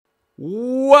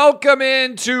Welcome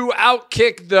into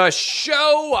Outkick the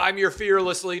Show. I'm your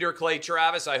fearless leader, Clay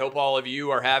Travis. I hope all of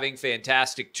you are having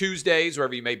fantastic Tuesdays,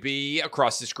 wherever you may be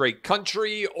across this great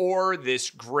country or this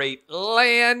great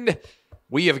land.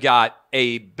 We have got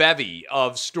a bevy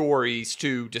of stories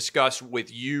to discuss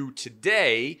with you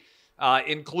today,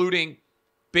 including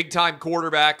big-time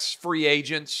quarterbacks, free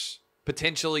agents,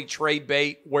 potentially trade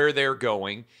bait, where they're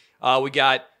going. We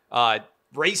got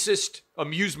racist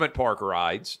amusement park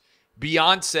rides,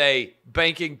 Beyonce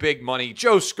banking big money,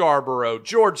 Joe Scarborough,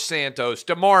 George Santos,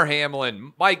 Damar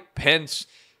Hamlin, Mike Pence,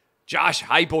 Josh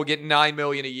Heupel getting $9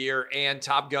 million a year, and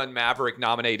Top Gun Maverick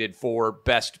nominated for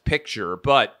Best Picture.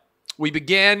 But we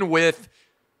begin with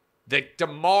the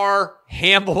Damar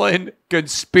Hamlin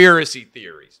conspiracy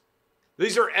theories.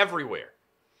 These are everywhere.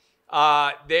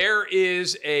 There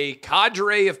is a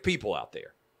cadre of people out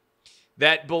there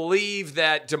that believe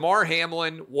that Damar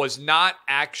Hamlin was not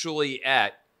actually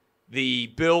at the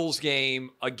Bills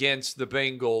game against the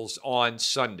Bengals on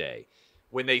Sunday.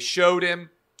 When they showed him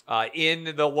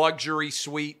in the luxury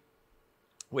suite,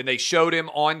 when they showed him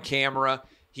on camera,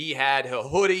 he had a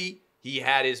hoodie, he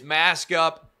had his mask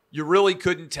up. You really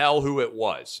couldn't tell who it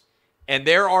was. And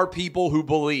there are people who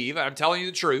believe, I'm telling you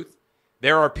the truth,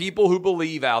 there are people who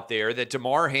believe out there that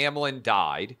Damar Hamlin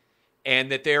died and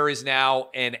that there is now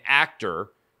an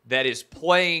actor that is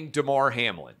playing Damar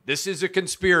Hamlin. This is a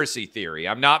conspiracy theory.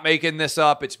 I'm not making this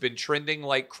up. It's been trending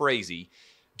like crazy.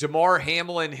 Damar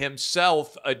Hamlin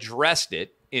himself addressed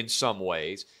it in some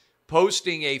ways,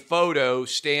 posting a photo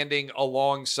standing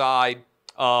alongside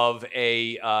of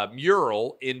a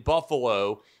mural in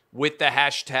Buffalo with the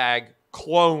hashtag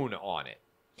clone on it.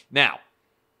 Now,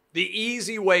 the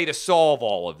easy way to solve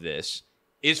all of this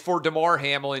is for Damar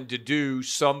Hamlin to do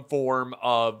some form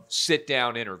of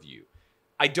sit-down interview.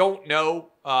 I don't know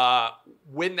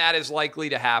when that is likely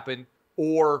to happen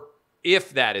or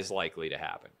if that is likely to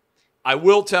happen. I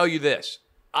will tell you this.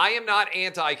 I am not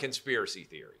anti-conspiracy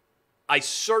theory. I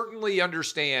certainly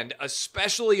understand,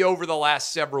 especially over the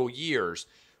last several years,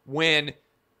 when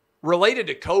related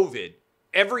to COVID,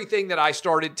 everything that I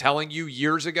started telling you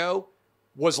years ago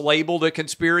was labeled a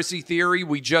conspiracy theory.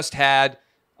 We just had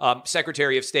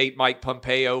Secretary of State Mike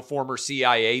Pompeo, former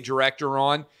CIA director,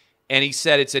 on, and he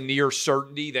said it's a near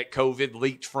certainty that COVID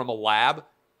leaked from a lab.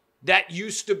 That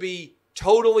used to be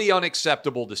totally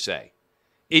unacceptable to say.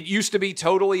 It used to be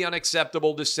totally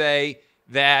unacceptable to say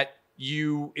that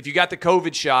if you got the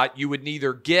COVID shot, you would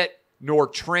neither get nor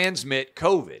transmit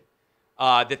COVID.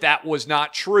 That was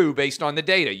not true based on the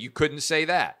data. You couldn't say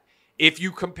that. If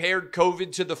you compared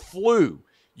COVID to the flu,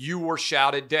 you were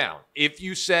shouted down. If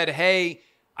you said, hey,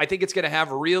 I think it's going to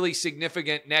have really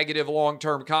significant negative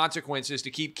long-term consequences to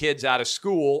keep kids out of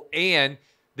school, and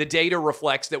the data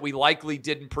reflects that we likely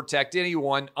didn't protect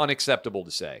anyone, unacceptable to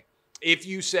say. If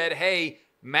you said, hey,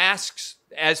 masks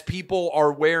as people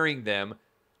are wearing them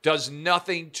does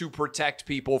nothing to protect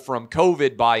people from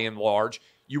COVID by and large,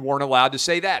 you weren't allowed to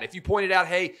say that. If you pointed out,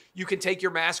 hey, you can take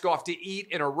your mask off to eat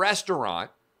in a restaurant,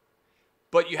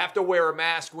 but you have to wear a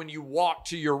mask when you walk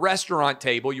to your restaurant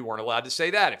table, you weren't allowed to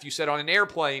say that. If you said on an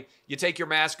airplane, you take your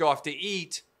mask off to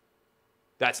eat,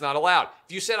 that's not allowed.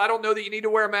 If you said, I don't know that you need to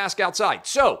wear a mask outside,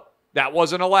 so that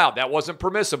wasn't allowed. That wasn't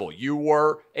permissible. You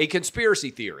were a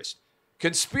conspiracy theorist.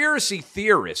 Conspiracy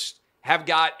theorists have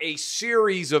got a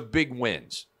series of big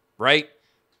wins, right?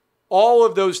 All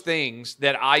of those things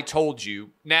that I told you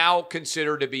now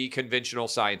consider to be conventional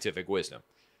scientific wisdom.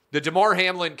 The Damar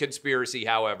Hamlin conspiracy,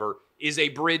 however, is a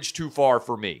bridge too far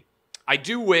for me. I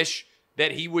do wish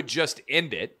that he would just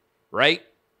end it, right?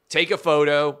 Take a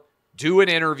photo, do an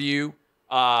interview,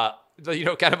 kind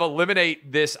of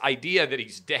eliminate this idea that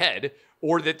he's dead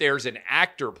or that there's an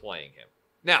actor playing him.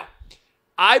 Now,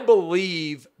 I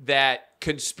believe that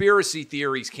conspiracy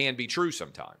theories can be true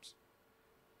sometimes.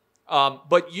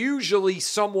 But usually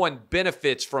someone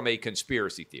benefits from a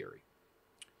conspiracy theory.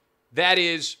 That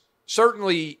is,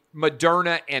 certainly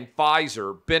Moderna and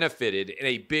Pfizer benefited in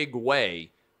a big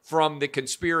way from the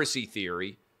conspiracy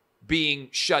theory being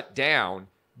shut down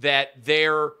that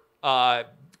their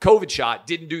COVID shot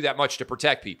didn't do that much to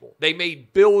protect people. They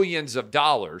made billions of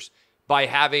dollars by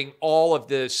having all of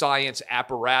the science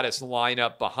apparatus line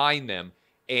up behind them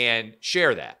and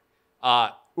share that.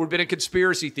 Would have been a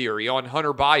conspiracy theory on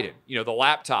Hunter Biden, the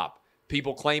laptop,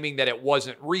 people claiming that it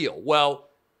wasn't real. Well,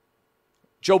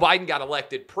 Joe Biden got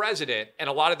elected president, and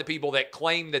a lot of the people that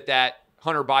claimed that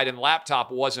Hunter Biden laptop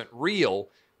wasn't real,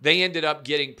 they ended up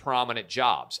getting prominent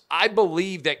jobs. I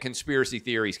believe that conspiracy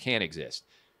theories can exist.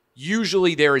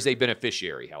 Usually there is a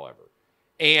beneficiary, however.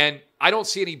 And I don't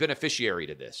see any beneficiary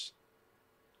to this.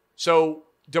 So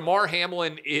Damar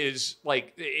Hamlin is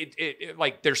like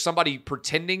like there's somebody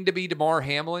pretending to be Damar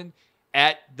Hamlin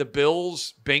at the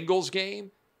Bills-Bengals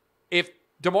game. If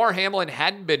Damar Hamlin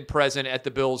hadn't been present at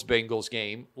the Bills-Bengals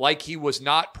game, like he was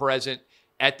not present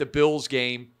at the Bills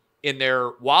game in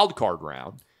their wild card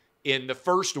round in the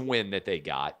first win that they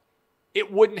got,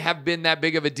 it wouldn't have been that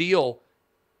big of a deal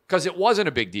because it wasn't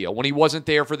a big deal when he wasn't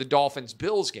there for the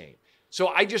Dolphins-Bills game. So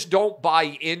I just don't buy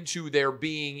into there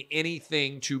being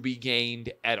anything to be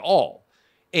gained at all.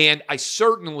 And I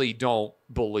certainly don't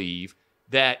believe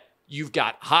that you've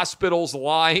got hospitals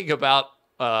lying about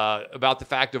the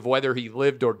fact of whether he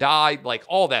lived or died. Like,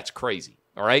 all that's crazy.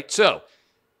 All right. So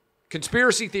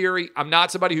conspiracy theory, I'm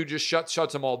not somebody who just shuts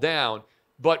them all down.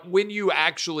 But when you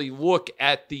actually look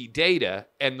at the data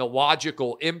and the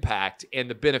logical impact and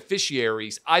the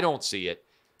beneficiaries, I don't see it.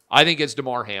 I think it's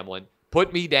Damar Hamlin.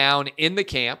 Put me down in the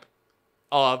camp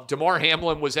of Damar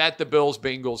Hamlin was at the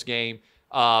Bills-Bengals game.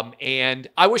 And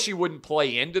I wish he wouldn't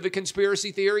play into the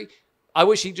conspiracy theory. I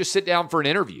wish he'd just sit down for an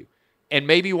interview. And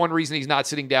maybe one reason he's not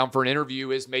sitting down for an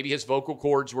interview is maybe his vocal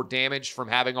cords were damaged from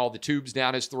having all the tubes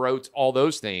down his throat, all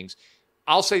those things.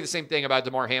 I'll say the same thing about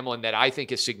Damar Hamlin that I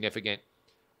think is significant.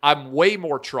 I'm way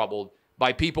more troubled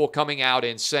by people coming out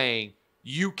and saying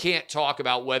you can't talk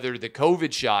about whether the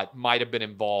COVID shot might have been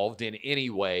involved in any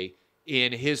way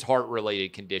in his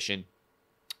heart-related condition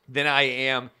than I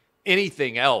am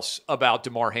anything else about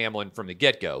Damar Hamlin from the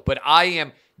get-go. But I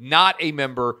am not a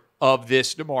member of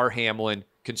this Damar Hamlin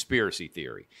conspiracy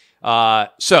theory.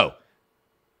 So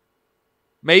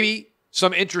maybe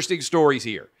some interesting stories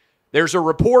here. There's a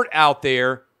report out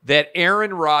there that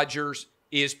Aaron Rodgers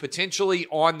is potentially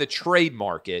on the trade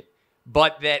market,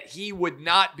 but that he would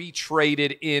not be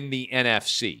traded in the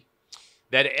NFC.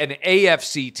 That an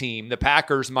AFC team, the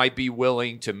Packers, might be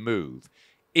willing to move.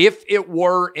 If it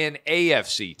were an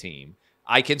AFC team,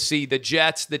 I can see the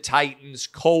Jets, the Titans,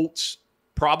 Colts,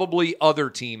 probably other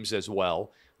teams as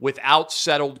well, without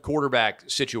settled quarterback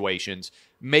situations,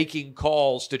 making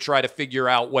calls to try to figure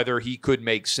out whether he could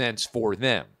make sense for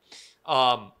them.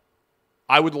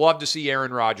 I would love to see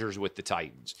Aaron Rodgers with the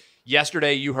Titans.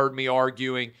 Yesterday, you heard me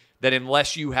arguing that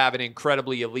unless you have an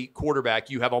incredibly elite quarterback,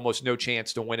 you have almost no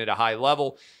chance to win at a high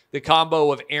level. The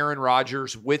combo of Aaron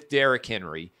Rodgers with Derrick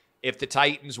Henry, if the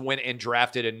Titans went and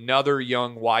drafted another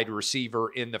young wide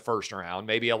receiver in the first round,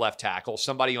 maybe a left tackle,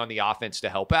 somebody on the offense to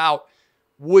help out,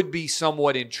 would be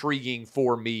somewhat intriguing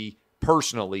for me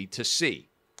personally to see.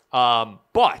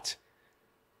 But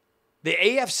the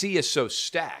AFC is so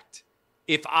stacked.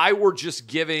 If I were just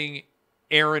giving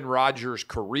Aaron Rodgers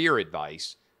career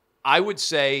advice, I would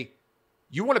say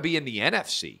you want to be in the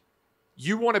NFC.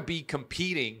 You want to be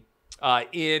competing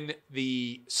in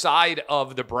the side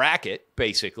of the bracket,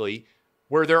 basically,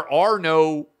 where there are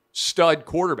no stud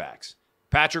quarterbacks.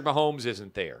 Patrick Mahomes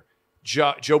isn't there.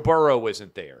 Joe Burrow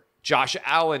isn't there. Josh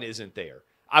Allen isn't there.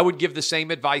 I would give the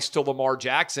same advice to Lamar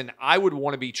Jackson. I would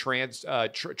want to be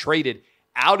traded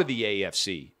out of the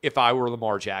AFC if I were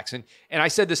Lamar Jackson. And I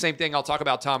said the same thing. I'll talk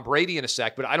about Tom Brady in a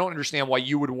sec, but I don't understand why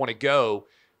you would want to go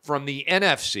from the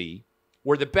NFC,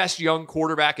 where the best young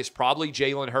quarterback is probably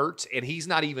Jalen Hurts, and he's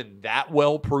not even that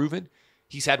well proven.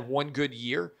 He's had one good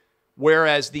year,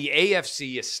 whereas the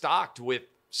AFC is stocked with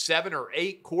 7 or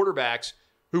 8 quarterbacks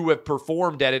who have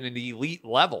performed at an elite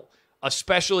level,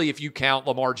 especially if you count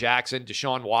Lamar Jackson,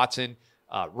 Deshaun Watson,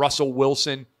 Russell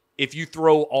Wilson. If you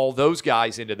throw all those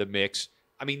guys into the mix,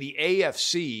 I mean, the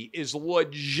AFC is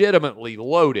legitimately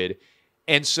loaded.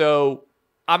 And so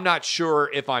I'm not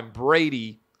sure if I'm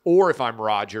Brady or if I'm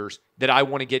Rodgers that I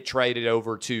want to get traded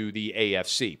over to the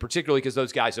AFC, particularly because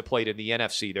those guys have played in the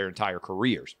NFC their entire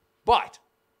careers. But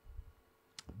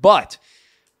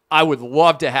I would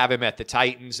love to have him at the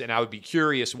Titans, and I would be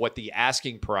curious what the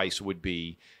asking price would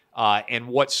be and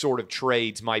what sort of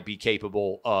trades might be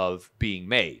capable of being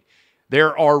made.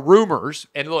 There are rumors,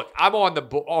 and look, I'm on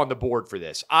the board for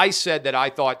this. I said that I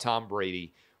thought Tom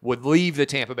Brady would leave the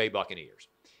Tampa Bay Buccaneers.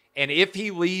 And if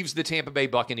he leaves the Tampa Bay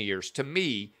Buccaneers, to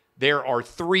me, there are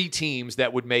 3 teams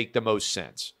that would make the most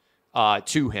sense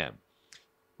to him.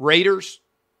 Raiders,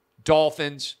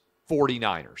 Dolphins,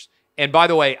 49ers. And by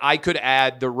the way, I could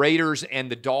add the Raiders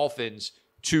and the Dolphins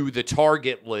to the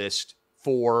target list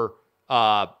for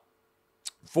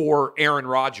Aaron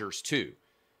Rodgers too.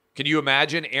 Can you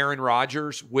imagine Aaron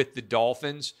Rodgers with the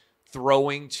Dolphins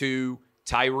throwing to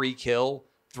Tyreek Hill,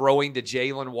 throwing to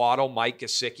Jalen Waddle, Mike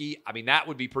Gesicki? I mean, that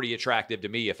would be pretty attractive to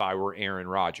me if I were Aaron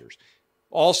Rodgers.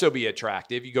 Also be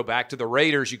attractive, you go back to the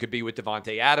Raiders, you could be with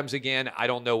Devontae Adams again. I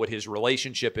don't know what his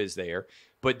relationship is there.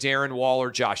 But Darren Waller,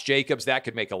 Josh Jacobs, that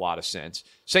could make a lot of sense.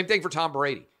 Same thing for Tom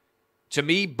Brady. To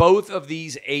me, both of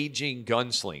these aging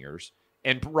gunslingers,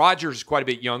 And Rodgers is quite a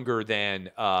bit younger than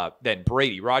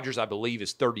Brady. Rodgers, I believe,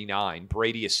 is 39.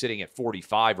 Brady is sitting at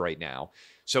 45 right now.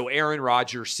 So Aaron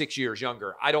Rodgers, 6 years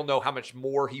younger. I don't know how much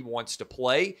more he wants to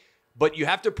play, but you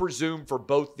have to presume for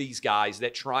both these guys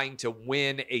that trying to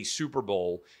win a Super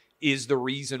Bowl is the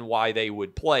reason why they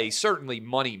would play. Certainly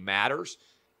money matters,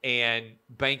 and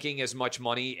banking as much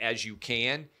money as you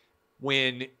can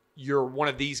when you're one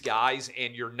of these guys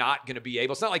and you're not going to be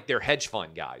able. It's not like they're hedge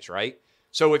fund guys, right?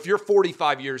 So if you're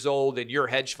 45 years old and you're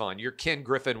hedge fund, you're Ken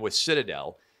Griffin with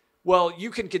Citadel, well, you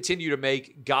can continue to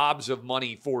make gobs of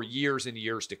money for years and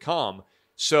years to come.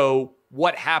 So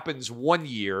what happens one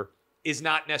year is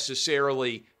not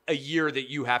necessarily a year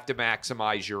that you have to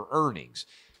maximize your earnings.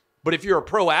 But if you're a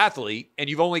pro athlete and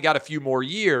you've only got a few more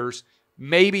years,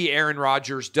 maybe Aaron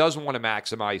Rodgers does want to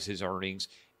maximize his earnings.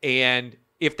 And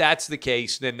if that's the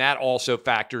case, then that also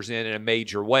factors in a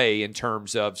major way in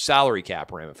terms of salary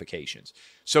cap ramifications.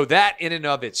 So that in and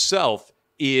of itself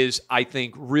is, I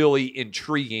think, really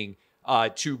intriguing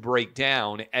to break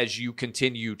down as you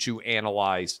continue to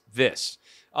analyze this.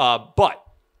 But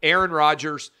Aaron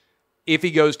Rodgers, if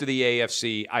he goes to the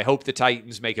AFC, I hope the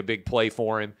Titans make a big play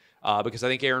for him because I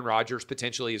think Aaron Rodgers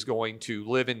potentially is going to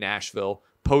live in Nashville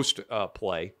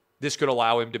post-play. This could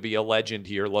allow him to be a legend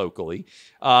here locally.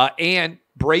 And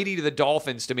Brady to the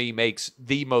Dolphins, to me, makes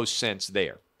the most sense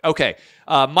there. Okay,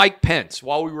 Mike Pence.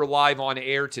 While we were live on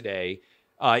air today,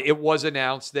 it was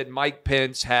announced that Mike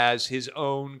Pence has his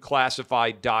own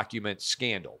classified document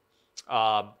scandal.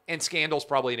 And scandal's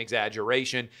probably an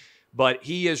exaggeration, but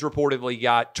he has reportedly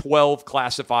got 12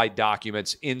 classified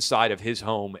documents inside of his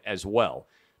home as well.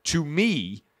 To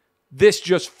me, this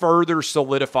just further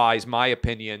solidifies my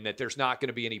opinion that there's not going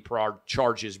to be any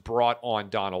charges brought on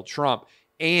Donald Trump,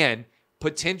 and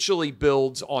potentially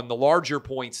builds on the larger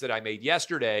points that I made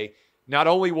yesterday. Not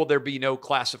only will there be no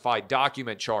classified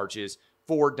document charges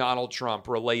for Donald Trump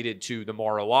related to the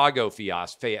Mar-a-Lago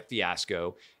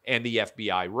fiasco and the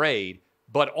FBI raid,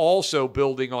 but also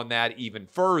building on that even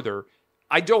further,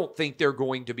 I don't think they're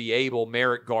going to be able,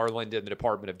 Merrick Garland and the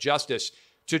Department of Justice,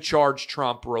 to charge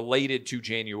Trump related to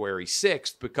January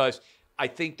 6th, because I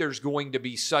think there's going to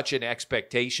be such an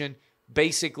expectation,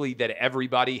 basically, that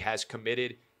everybody has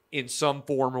committed in some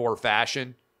form or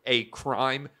fashion a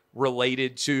crime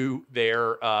related to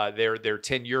their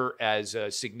tenure as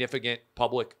a significant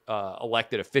public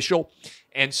elected official.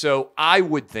 And so I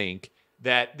would think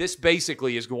that this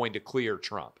basically is going to clear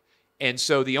Trump. And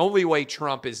so the only way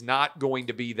Trump is not going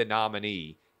to be the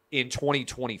nominee in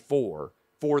 2024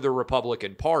 for the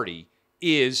Republican Party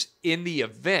is in the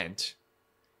event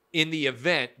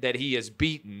that he is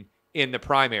beaten in the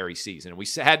primary season. We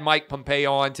had Mike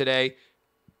Pompeo on today.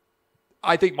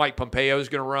 I think Mike Pompeo is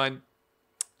going to run.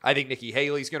 I think Nikki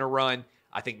Haley's going to run.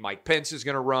 I think Mike Pence is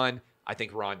going to run. I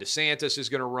think Ron DeSantis is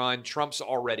going to run. Trump's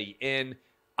already in.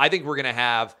 I think we're going to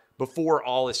have, before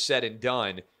all is said and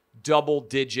done,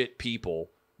 double-digit people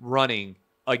running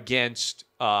against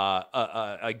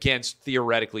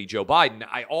theoretically Joe Biden.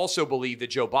 I also believe that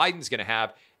Joe Biden's going to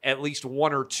have at least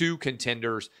one or two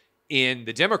contenders in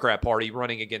the Democrat Party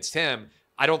running against him.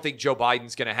 I don't think Joe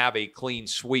Biden's going to have a clean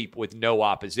sweep with no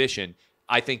opposition.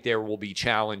 I think there will be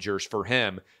challengers for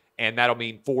him, and that'll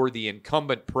mean for the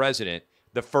incumbent president,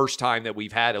 the first time that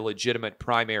we've had a legitimate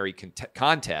primary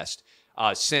contest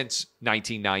since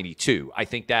 1992. I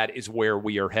think that is where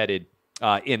we are headed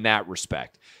in that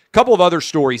respect. A couple of other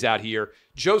stories out here.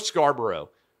 Joe Scarborough,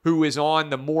 who is on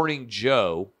The Morning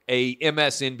Joe, a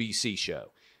MSNBC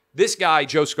show. This guy,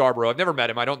 Joe Scarborough, I've never met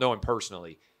him. I don't know him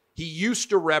personally. He used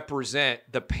to represent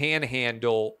the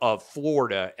panhandle of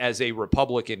Florida as a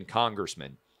Republican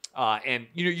congressman. And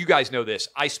you guys know this.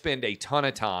 I spend a ton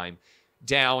of time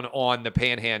down on the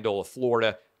panhandle of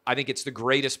Florida. I think it's the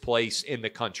greatest place in the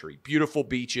country. Beautiful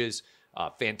beaches,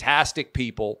 fantastic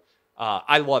people.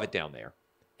 I love it down there.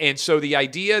 And so the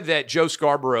idea that Joe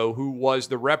Scarborough, who was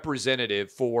the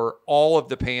representative for all of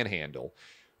the panhandle,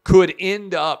 could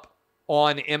end up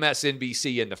on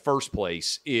MSNBC in the first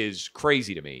place is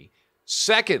crazy to me.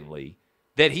 Secondly,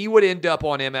 that he would end up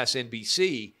on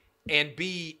MSNBC and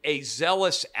be a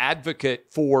zealous advocate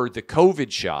for the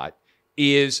COVID shot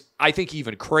is, I think,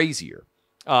 even crazier.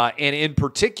 And in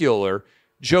particular,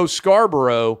 Joe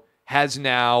Scarborough has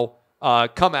now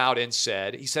come out and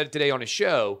said, he said it today on his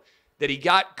show, that he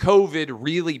got COVID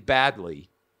really badly,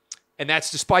 and that's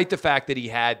despite the fact that he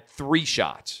had 3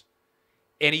 shots.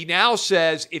 And he now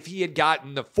says if he had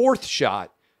gotten the 4th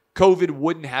shot, COVID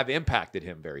wouldn't have impacted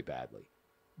him very badly.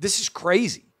 This is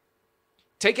crazy.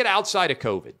 Take it outside of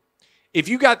COVID. If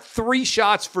you got 3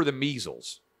 shots for the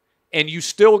measles and you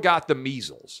still got the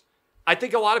measles, I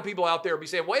think a lot of people out there will be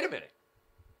saying, wait a minute.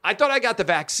 I thought I got the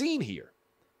vaccine here.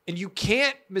 And you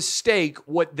can't mistake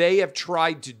what they have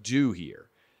tried to do here.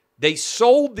 They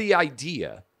sold the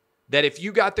idea that if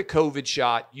you got the COVID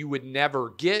shot, you would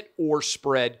never get or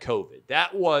spread COVID.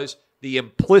 That was the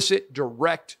implicit,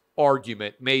 direct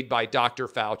argument made by Dr.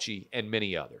 Fauci and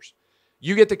many others.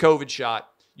 You get the COVID shot,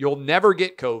 you'll never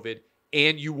get COVID,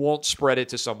 and you won't spread it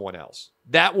to someone else.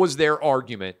 That was their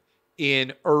argument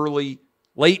in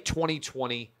late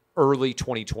 2020, early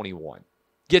 2021.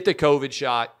 Get the COVID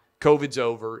shot, COVID's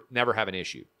over, never have an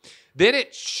issue. Then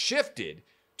it shifted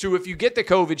to if you get the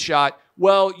COVID shot,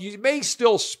 well, you may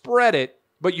still spread it,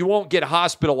 but you won't get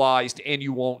hospitalized and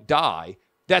you won't die.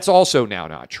 That's also now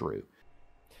not true.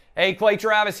 Hey, Clay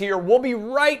Travis here. We'll be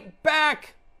right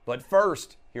back. But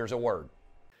first, here's a word.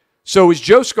 So is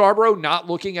Joe Scarborough not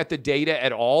looking at the data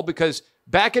at all? Because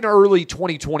back in early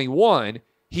 2021,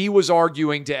 he was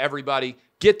arguing to everybody,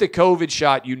 get the COVID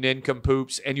shot, you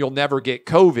nincompoops, and you'll never get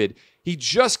COVID. He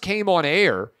just came on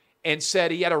air and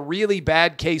said he had a really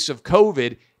bad case of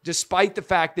COVID, despite the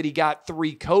fact that he got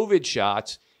 3 COVID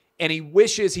shots, and he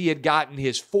wishes he had gotten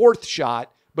his 4th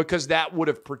shot because that would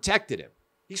have protected him.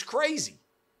 He's crazy.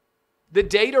 The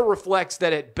data reflects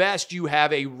that at best you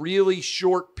have a really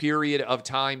short period of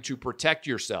time to protect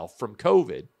yourself from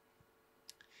COVID,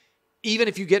 even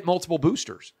if you get multiple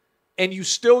boosters. And you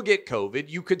still get COVID,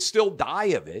 you could still die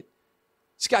of it.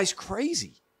 This guy's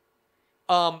crazy.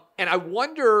 And I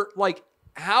wonder,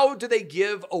 how do they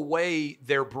give away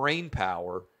their brain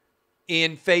power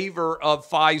in favor of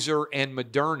Pfizer and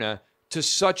Moderna to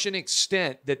such an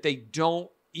extent that they don't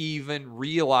even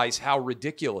realize how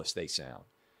ridiculous they sound?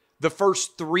 The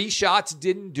first 3 shots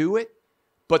didn't do it,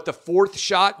 but the 4th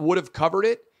shot would have covered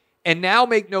it. And now,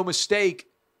 make no mistake,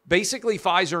 basically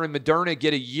Pfizer and Moderna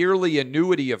get a yearly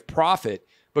annuity of profit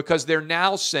because they're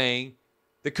now saying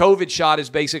the COVID shot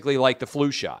is basically like the flu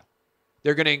shot.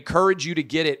 They're going to encourage you to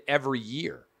get it every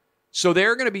year. So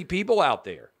there are going to be people out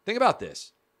there, think about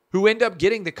this, who end up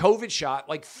getting the COVID shot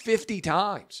 50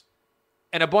 times.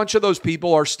 And a bunch of those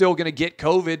people are still going to get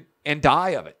COVID and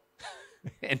die of it.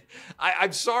 And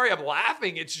I'm sorry I'm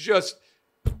laughing. It's just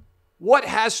what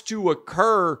has to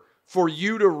occur for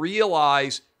you to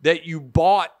realize that you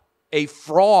bought a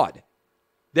fraud.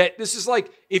 That this is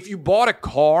like if you bought a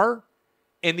car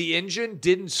and the engine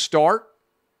didn't start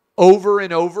over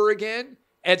and over again,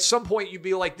 at some point you'd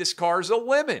be like, this car's a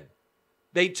lemon.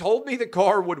 They told me the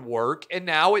car would work and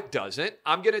now it doesn't.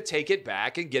 I'm going to take it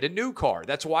back and get a new car.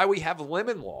 That's why we have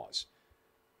lemon laws.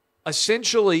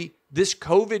 Essentially, this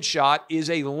COVID shot is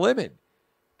a lemon.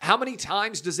 How many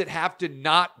times does it have to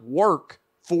not work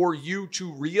for you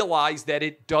to realize that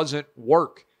it doesn't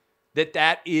work?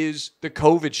 That is the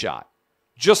COVID shot.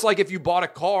 Just like if you bought a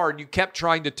car and you kept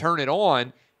trying to turn it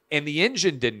on and the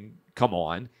engine didn't come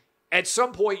on, at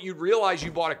some point you'd realize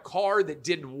you bought a car that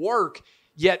didn't work,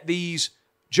 yet these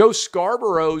Joe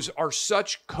Scarboroughs are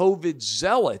such COVID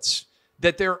zealots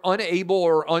that they're unable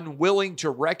or unwilling to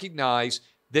recognize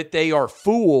that they are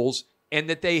fools and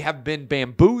that they have been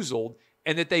bamboozled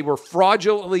and that they were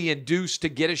fraudulently induced to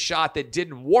get a shot that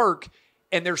didn't work.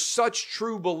 And they're such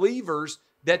true believers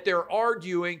that they're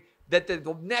arguing that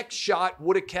the next shot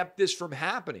would have kept this from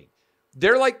happening.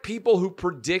 They're like people who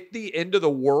predict the end of the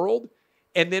world,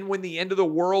 and then when the end of the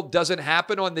world doesn't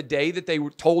happen on the day that they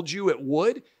told you it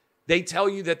would, they tell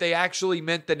you that they actually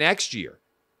meant the next year.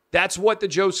 That's what the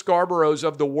Joe Scarboroughs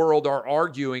of the world are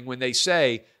arguing when they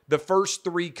say the first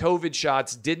 3 COVID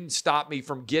shots didn't stop me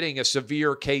from getting a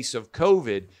severe case of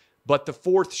COVID, but the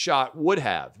 4th shot would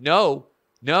have. No,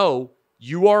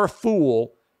 you are a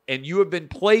fool, and you have been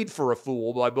played for a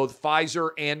fool by both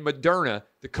Pfizer and Moderna.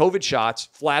 The COVID shots,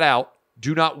 flat out,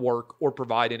 do not work or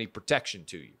provide any protection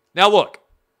to you. Now look,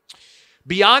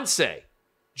 Beyonce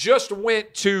just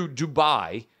went to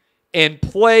Dubai and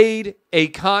played a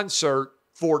concert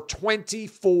for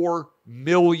 $24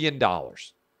 million. All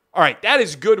right, that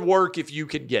is good work if you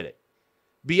can get it.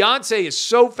 Beyonce is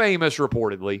so famous,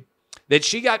 reportedly, that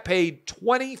she got paid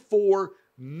 $24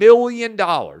 million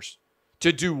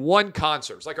to do one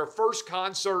concert. It's like her first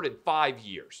concert in 5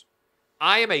 years.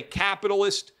 I am a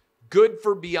capitalist. Good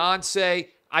for Beyonce.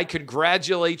 I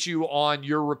congratulate you on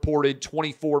your reported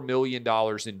 $24 million in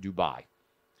Dubai.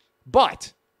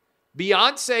 But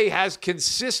Beyonce has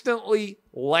consistently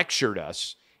lectured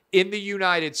us in the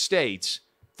United States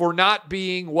for not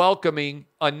being welcoming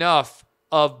enough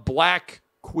of black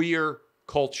queer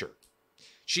culture.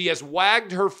 She has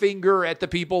wagged her finger at the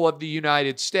people of the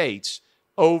United States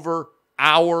over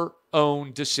our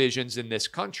own decisions in this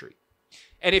country.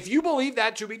 And if you believe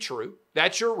that to be true,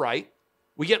 that's your right.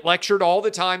 We get lectured all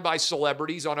the time by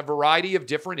celebrities on a variety of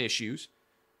different issues.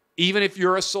 Even if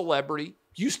you're a celebrity,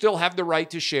 You still have the right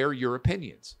to share your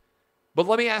opinions. But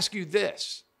let me ask you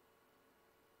this.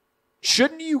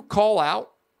 Shouldn't you call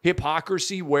out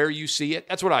hypocrisy where you see it?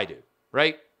 That's what I do,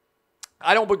 right?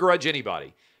 I don't begrudge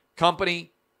anybody.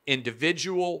 Company,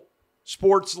 individual,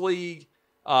 sports league,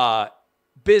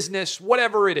 business,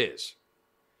 whatever it is.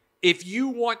 If you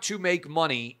want to make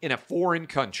money in a foreign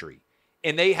country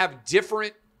and they have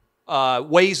different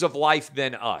ways of life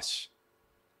than us,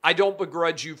 I don't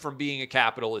begrudge you from being a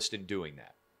capitalist and doing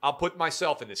that. I'll put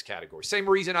myself in this category. Same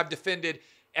reason I've defended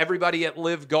everybody at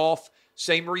Live Golf.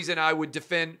 Same reason I would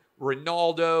defend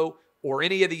Ronaldo or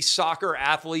any of these soccer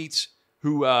athletes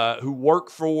who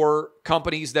work for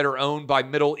companies that are owned by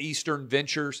Middle Eastern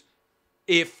ventures.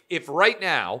 If right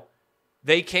now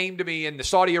they came to me and the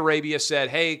Saudi Arabia said,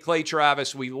 hey, Clay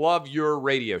Travis, we love your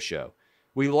radio show.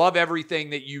 We love everything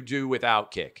that you do with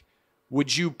Outkick.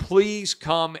 Would you please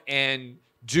come and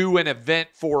do an event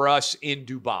for us in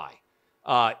Dubai,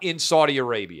 in Saudi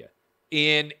Arabia,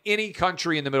 in any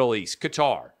country in the Middle East,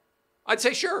 Qatar? I'd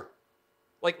say, sure.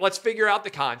 Like, let's figure out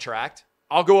the contract.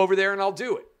 I'll go over there and I'll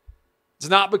do it. It's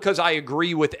not because I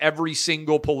agree with every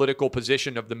single political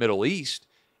position of the Middle East.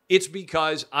 It's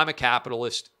because I'm a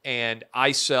capitalist and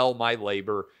I sell my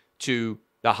labor to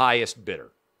the highest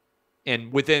bidder.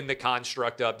 And within the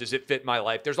construct of, does it fit my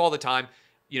life? There's all the time,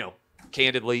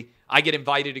 candidly, I get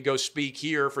invited to go speak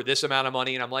here for this amount of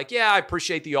money. And I'm like, yeah, I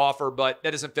appreciate the offer, but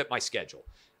that doesn't fit my schedule.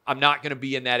 I'm not going to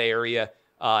be in that area.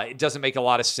 It doesn't make a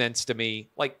lot of sense to me,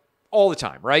 like all the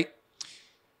time, right?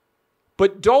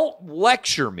 But don't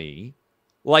lecture me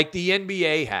like the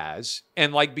NBA has,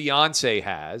 and like Beyonce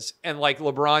has, and like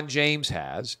LeBron James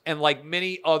has, and like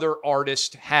many other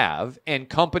artists have, and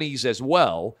companies as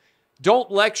well.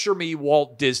 Don't lecture me,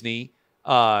 Walt Disney,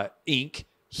 Inc.,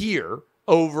 here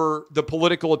over the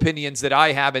political opinions that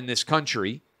I have in this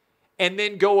country, and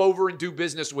then go over and do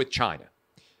business with China.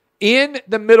 In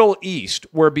the Middle East,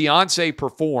 where Beyonce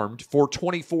performed for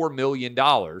 $24 million,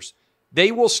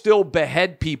 they will still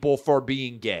behead people for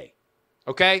being gay.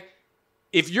 Okay?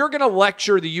 If you're going to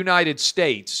lecture the United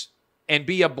States and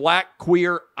be a black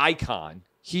queer icon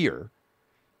here,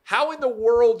 how in the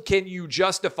world can you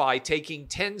justify taking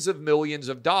tens of millions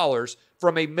of dollars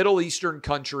from a Middle Eastern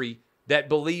country that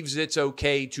believes it's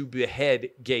okay to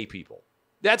behead gay people?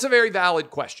 That's a very valid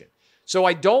question. So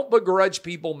I don't begrudge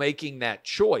people making that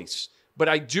choice, but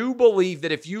I do believe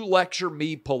that if you lecture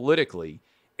me politically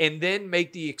and then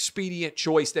make the expedient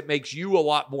choice that makes you a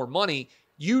lot more money,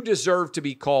 you deserve to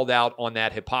be called out on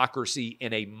that hypocrisy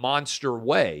in a monster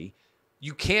way.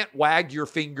 You can't wag your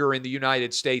finger in the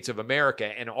United States of America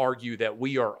and argue that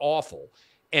we are awful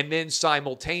and then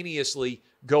simultaneously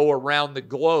go around the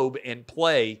globe and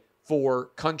play for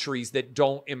countries that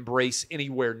don't embrace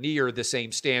anywhere near the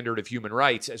same standard of human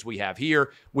rights as we have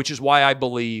here, which is why I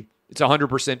believe it's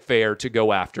 100% fair to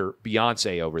go after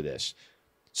Beyonce over this.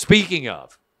 Speaking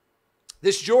of,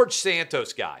 this George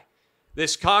Santos guy,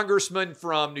 this congressman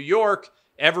from New York,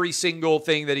 every single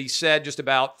thing that he said just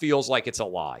about feels like it's a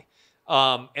lie.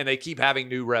 And they keep having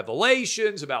new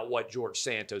revelations about what George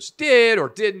Santos did or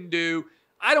didn't do.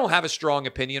 I don't have a strong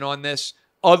opinion on this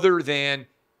other than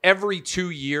every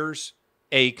 2 years,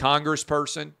 a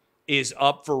congressperson is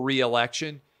up for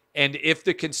re-election. And if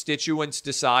the constituents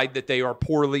decide that they are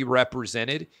poorly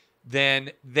represented,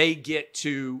 then they get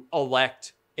to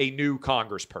elect a new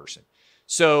congressperson.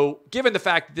 So given the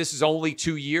fact that this is only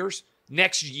 2 years,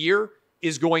 next year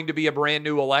is going to be a brand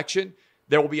new election.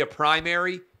 There will be a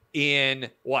primary in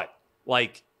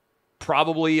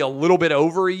probably a little bit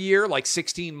over a year, like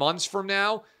 16 months from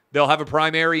now. They'll have a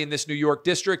primary in this New York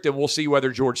district, and we'll see whether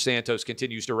George Santos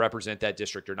continues to represent that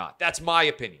district or not. That's my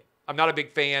opinion. I'm not a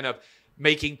big fan of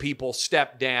making people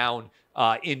step down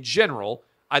in general.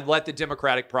 I'd let the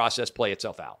democratic process play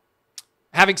itself out.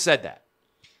 Having said that,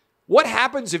 what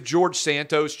happens if George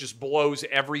Santos just blows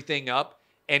everything up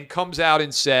and comes out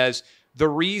and says the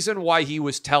reason why he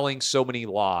was telling so many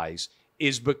lies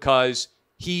is because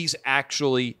he's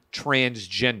actually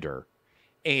transgender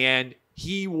and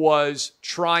he was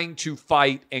trying to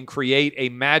fight and create a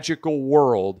magical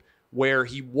world where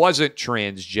he wasn't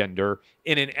transgender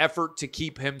in an effort to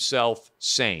keep himself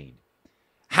sane?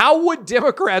 How would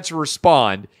Democrats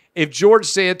respond if George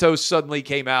Santos suddenly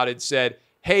came out and said,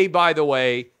 hey, by the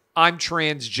way, I'm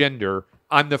transgender.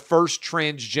 I'm the first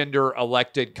transgender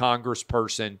elected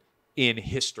congressperson in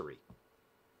history?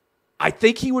 I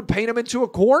think he would paint him into a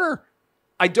corner.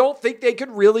 I don't think they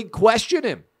could really question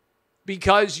him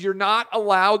because you're not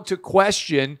allowed to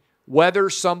question whether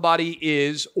somebody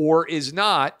is or is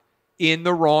not in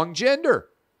the wrong gender.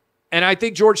 And I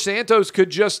think George Santos could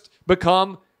just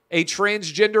become a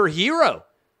transgender hero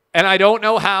And I don't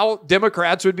know how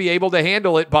Democrats would be able to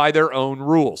handle it by their own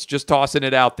rules. Just tossing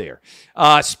it out there.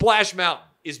 Splash Mountain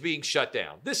is being shut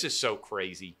down. This is so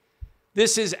crazy.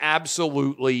 This is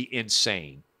absolutely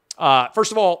insane.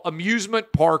 First of all,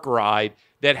 amusement park ride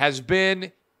that has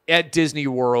been at Disney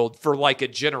World for like a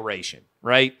generation,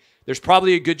 right? There's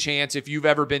probably a good chance if you've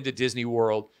ever been to Disney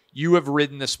World, you have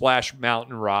ridden the Splash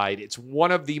Mountain ride. It's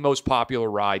one of the most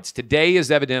popular rides. Today is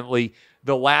evidently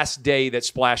the last day that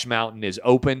Splash Mountain is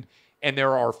open, and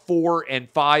there are 4 and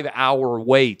 5 hour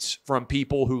waits from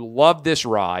people who love this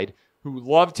ride, who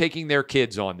love taking their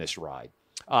kids on this ride.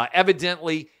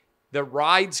 Evidently, the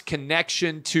ride's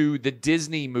connection to the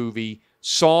Disney movie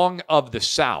Song of the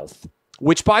South,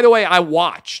 which, by the way, I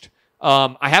watched.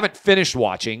 I haven't finished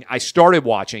watching. I started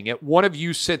watching it. One of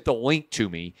you sent the link to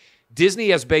me. Disney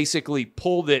has basically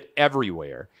pulled it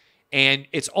everywhere, and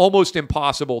it's almost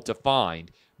impossible to find.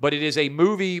 But it is a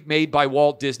movie made by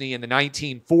Walt Disney in the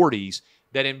 1940s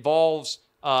that involves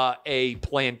a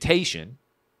plantation.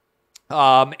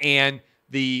 And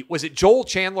was it Joel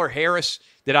Chandler Harris?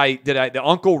 The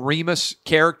Uncle Remus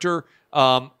character,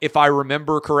 if I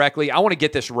remember correctly? I want to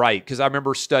get this right because I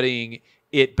remember studying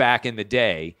it back in the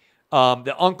day.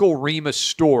 The Uncle Remus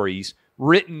stories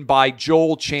written by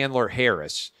Joel Chandler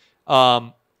Harris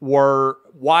were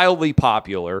wildly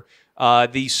popular.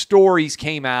 These stories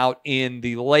came out in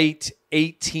the late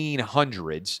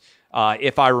 1800s,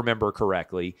 if I remember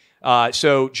correctly.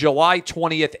 So July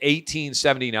 20th,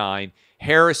 1879,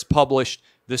 Harris published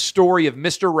The Story of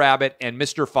Mr. Rabbit and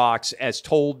Mr. Fox as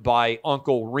told by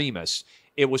Uncle Remus.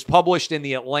 It was published in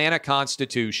the Atlanta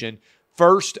Constitution,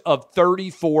 first of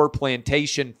 34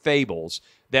 plantation fables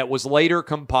that was later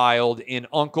compiled in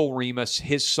Uncle Remus,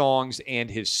 His Songs and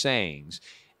His Sayings.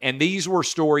 And these were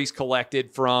stories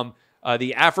collected from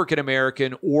the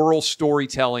African-American oral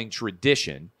storytelling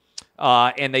tradition.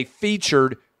 And they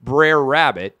featured Brer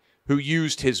Rabbit, who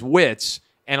used his wits.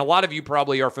 And a lot of you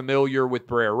probably are familiar with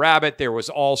Brer Rabbit. There was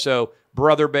also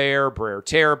Brother Bear, Brer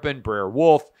Terrapin, Brer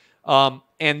Wolf.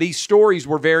 And these stories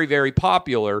were very, very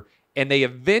popular. And they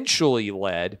eventually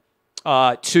led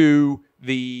to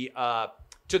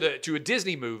a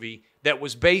Disney movie that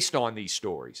was based on these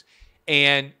stories.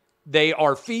 And they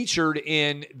are featured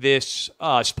in this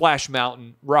Splash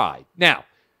Mountain ride. Now,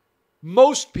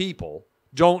 most people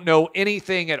don't know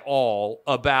anything at all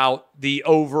about the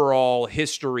overall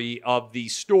history of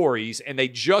these stories, and they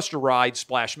just ride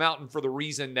Splash Mountain for the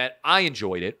reason that I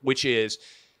enjoyed it, which is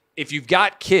if you've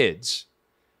got kids,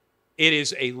 it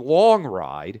is a long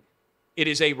ride. It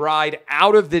is a ride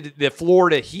out of the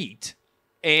Florida heat,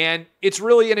 and it's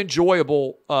really an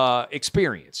enjoyable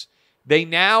experience. They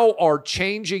now are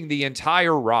changing the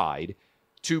entire ride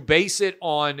to base it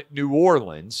on New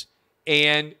Orleans,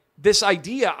 and this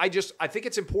idea, I think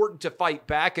it's important to fight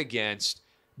back against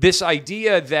this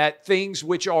idea that things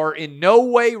which are in no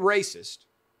way racist,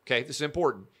 okay, this is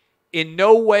important, in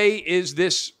no way is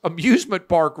this amusement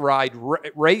park ride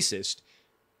racist.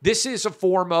 This is a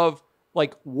form of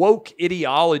like woke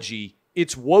ideology.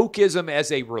 It's wokeism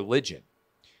as a religion.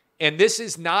 And this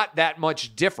is not that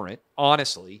much different,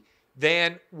 honestly,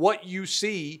 than what you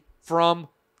see from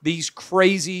these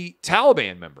crazy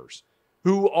Taliban members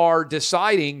who are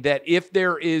deciding that if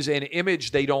there is an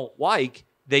image they don't like,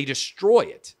 they destroy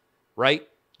it, right?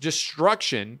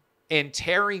 Destruction and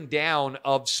tearing down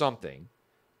of something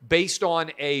based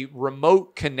on a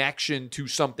remote connection to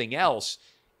something else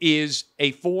is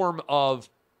a form of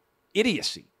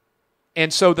idiocy.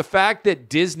 And so the fact that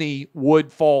Disney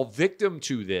would fall victim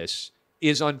to this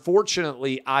is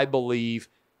unfortunately, I believe,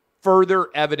 further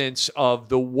evidence of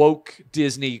the woke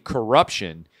Disney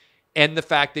corruption and the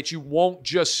fact that you won't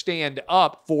just stand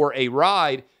up for a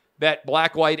ride that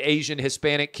Black, white, Asian,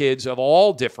 Hispanic kids of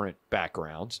all different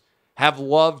backgrounds have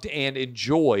loved and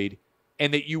enjoyed,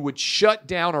 and that you would shut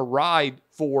down a ride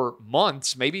for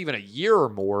months, maybe even a year or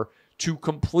more, to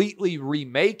completely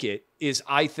remake it is,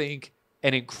 I think,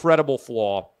 an incredible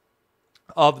flaw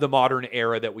of the modern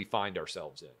era that we find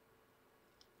ourselves in.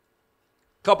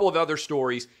 A couple of other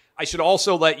stories. I should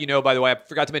also let you know, by the way, I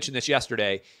forgot to mention this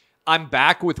yesterday, I'm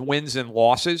back with wins and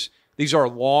losses. These are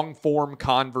long-form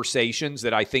conversations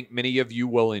that I think many of you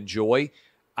will enjoy.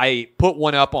 I put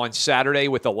one up on Saturday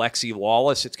with Alexi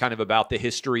Lawless. It's kind of about the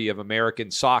history of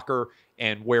American soccer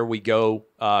and where we go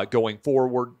going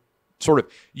forward, sort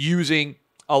of using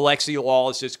Alexi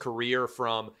Lawless's career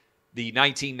from the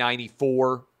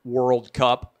 1994 World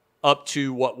Cup up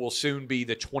to what will soon be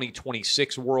the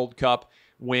 2026 World Cup,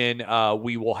 when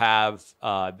we will have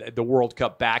the World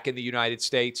Cup back in the United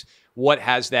States. What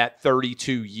has that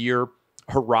 32-year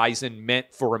horizon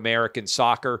meant for American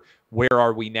soccer? Where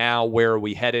are we now? Where are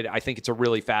we headed? I think it's a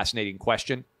really fascinating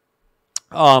question.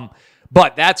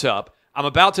 But that's up. I'm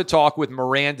about to talk with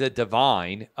Miranda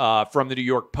Devine from the New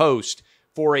York Post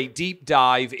for a deep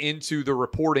dive into the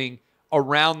reporting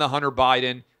around the Hunter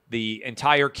Biden, the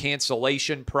entire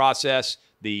cancellation process,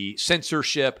 the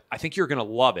censorship. I think you're going to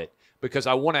love it because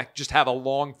I want to just have a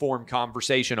long-form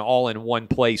conversation all in one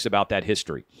place about that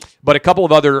history. But a couple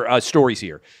of other stories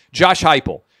here. Josh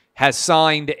Heupel has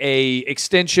signed a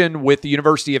extension with the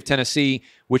University of Tennessee,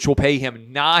 which will pay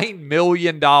him $9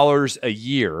 million a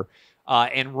year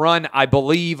and run, I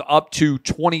believe, up to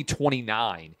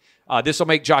 2029. This will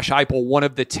make Josh Heupel one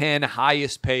of the 10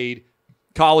 highest-paid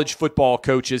college football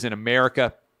coaches in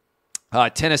America.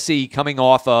 Tennessee coming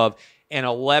off of an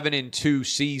 11-2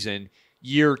 season,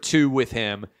 year 2 with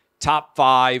him, top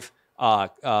 5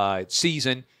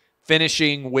 season,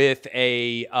 finishing with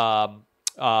a top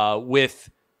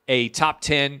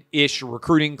 10-ish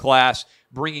recruiting class,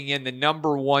 bringing in the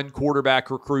number 1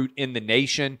 quarterback recruit in the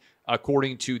nation,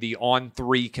 according to the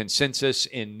On3 consensus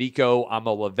in Nico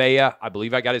Amalavea. I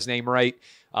believe I got his name right.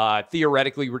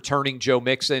 Theoretically returning Joe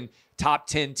Mixon, top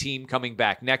 10 team coming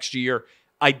back next year.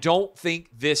 I don't think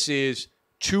this is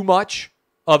too much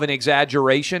of an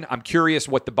exaggeration. I'm curious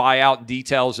what the buyout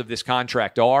details of this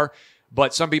contract are,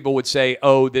 but some people would say,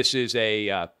 oh, this is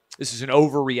an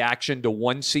overreaction to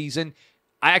one season.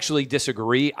 I actually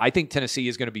disagree. I think Tennessee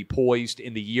is going to be poised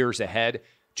in the years ahead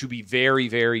to be very,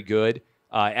 very good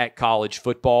at college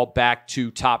football, back to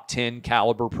top 10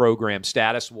 caliber program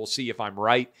status. We'll see if I'm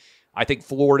right. I think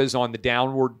Florida's on the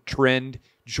downward trend.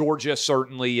 Georgia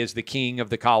certainly is the king of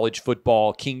the college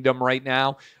football kingdom right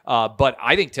now. But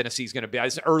I think Tennessee's going to be,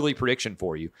 it's an early prediction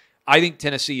for you. I think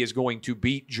Tennessee is going to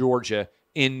beat Georgia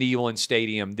in Neyland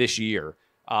Stadium this year,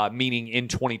 meaning in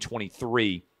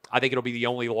 2023. I think it'll be the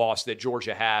only loss that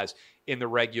Georgia has in the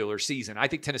regular season. I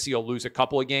think Tennessee will lose a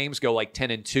couple of games, go like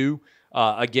 10-2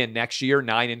 again next year,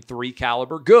 9-3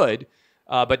 caliber. Good,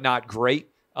 but not great.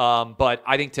 But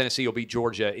I think Tennessee will beat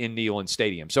Georgia in Neyland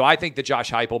Stadium. So I think the Josh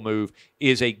Heupel move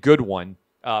is a good one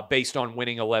based on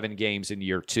winning 11 games in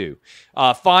year 2.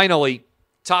 Finally,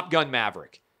 Top Gun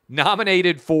Maverick,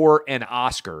 nominated for an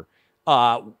Oscar.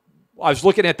 I was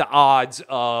looking at the odds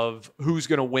of who's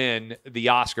going to win the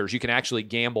Oscars. You can actually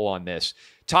gamble on this.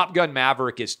 Top Gun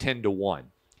Maverick is 10-1.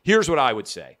 Here's what I would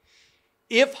say.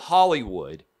 If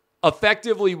Hollywood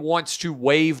effectively wants to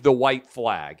wave the white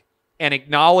flag and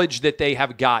acknowledge that they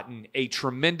have gotten a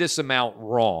tremendous amount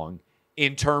wrong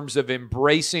in terms of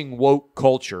embracing woke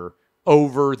culture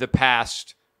over the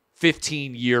past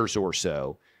 15 years or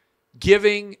so,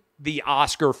 giving the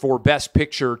Oscar for Best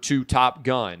Picture to Top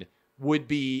Gun would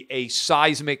be a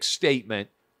seismic statement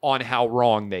on how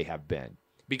wrong they have been.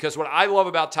 Because what I love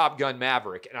about Top Gun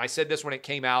Maverick, and I said this when it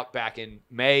came out back in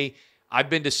May, I've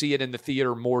been to see it in the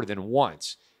theater more than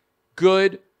once.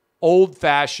 Good,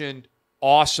 old-fashioned,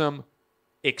 awesome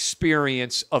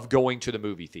experience of going to the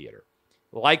movie theater.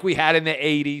 Like we had in the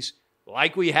 80s,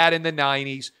 like we had in the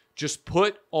 90s, just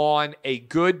put on a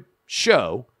good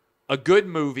show, a good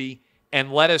movie,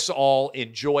 and let us all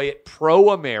enjoy it.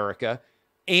 Pro-America,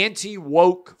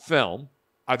 anti-woke film,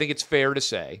 I think it's fair to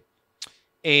say.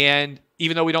 And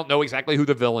even though we don't know exactly who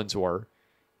the villains were,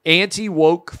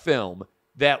 anti-woke film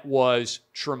that was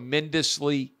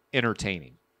tremendously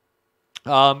entertaining.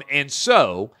 And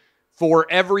so, for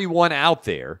everyone out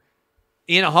there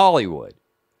in Hollywood,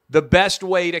 the best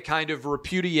way to kind of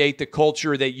repudiate the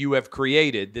culture that you have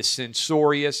created, this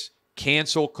censorious,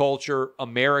 cancel culture,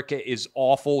 America is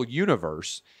awful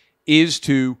universe, is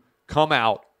to come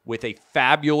out with a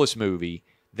fabulous movie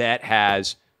that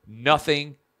has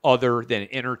nothing other than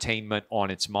entertainment on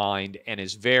its mind and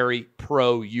is very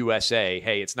pro-USA.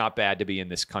 Hey, it's not bad to be in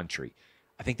this country.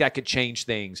 I think that could change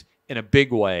things in a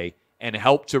big way and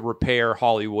help to repair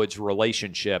Hollywood's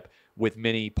relationship with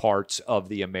many parts of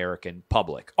the American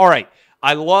public. All right.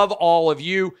 I love all of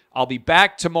you. I'll be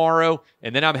back tomorrow,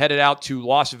 and then I'm headed out to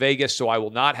Las Vegas, so I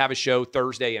will not have a show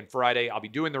Thursday and Friday. I'll be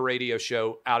doing the radio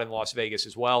show out in Las Vegas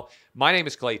as well. My name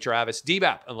is Clay Travis,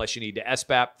 DBAP, unless you need to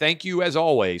SBAP. Thank you, as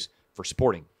always, for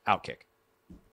supporting Outkick.